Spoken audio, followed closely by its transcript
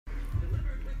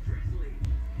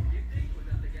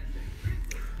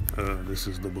This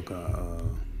is the book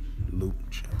of Luke,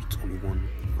 chapter 21,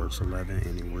 verse 11,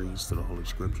 and it reads to the Holy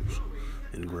Scriptures.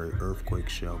 And great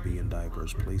earthquakes shall be in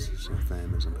diverse places, and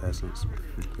famines and pestilence,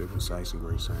 and sights and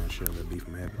great signs shall there be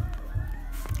from heaven.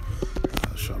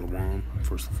 Shalom.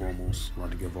 First and foremost, I'd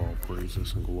like to give all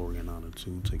praises and glory and honor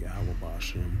to Yahweh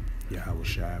Ba'ashem, Yahweh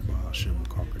Shai Ba'ashem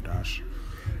Karkadash.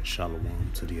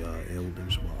 Shalom to the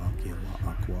elders, Ba'aki and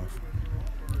Ma'akwaf.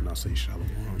 And I say Shalom.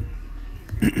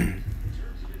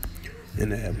 In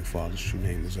the Heavenly Father's true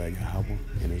name is Yahweh,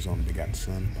 and His only begotten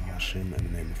Son, Ba'ashem, in the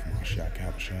name of Mashiach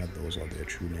Yahushua. Those are their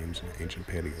true names in the ancient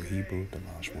Paleo-Hebrew, the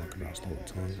Lashon Kadosh, the Holy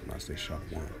Tongue, and I say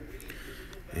Shalom.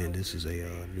 And this is a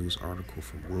news article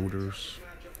from Reuters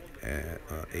at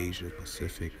Asia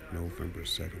Pacific, November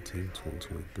 17,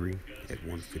 2023, at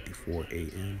 1:54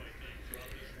 a.m.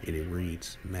 And it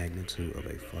reads, magnitude of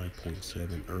a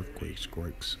 5.7 earthquake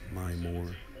strikes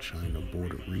Myanmar-China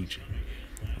border region,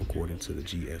 according to the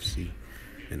GFZ.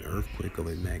 An earthquake of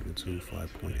a magnitude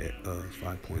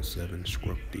 5.7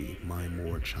 struck the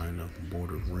Myanmar-China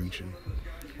border region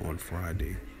on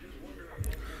Friday.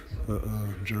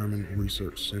 A German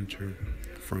research center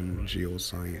from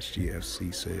Geoscience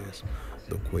GFZ says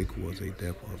the quake was a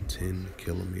depth of 10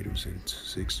 kilometers and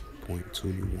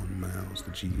 6.21 miles,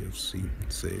 the GFZ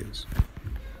says.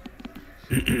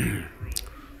 And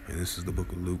this is the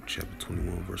book of Luke, chapter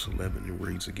 21, verse 11. It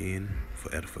reads again,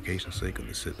 for edification's sake of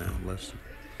the sit-down lesson.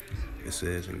 It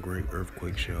says, and great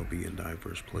earthquakes shall be in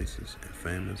diverse places, and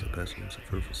famines, and pestilence, and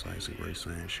fruitful sights, and great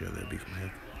signs shall there be from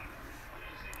heaven.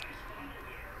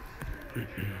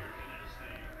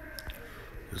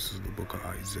 This is the book of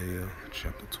Isaiah,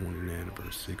 chapter 29,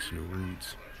 verse 6, and it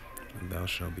reads, and thou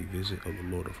shalt be visited of the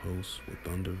Lord of hosts with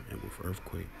thunder and with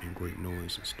earthquake and great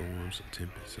noise and storms and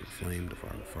tempests and flame to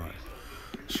fire.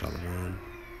 Shalom.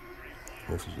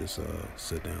 Hopefully this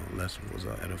sit-down lesson was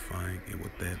edifying, and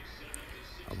with that,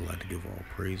 I would like to give all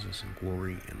praises and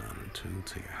glory and honor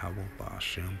to Yahweh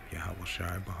Ba'ashem, Yahweh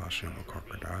Shai Ba'ashem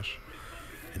Karkadash.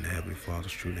 And the Heavenly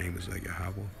Father's true name is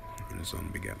Yahweh, and His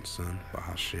only begotten Son,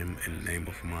 Ba'ashem, in the name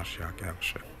of Mashiach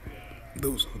Yahushua.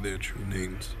 Those are their true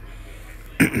names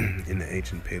in the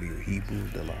ancient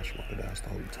Paleo-Hebrew, the Lashon Kadosh, the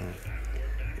Holy Tongue.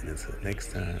 And until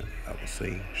next time, I will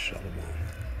say Shalom.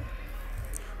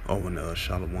 Oh, and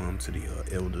Shalom to the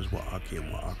elders, Wa'aki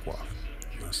and Wa'akwaf.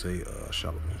 And I say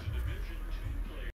Shalom.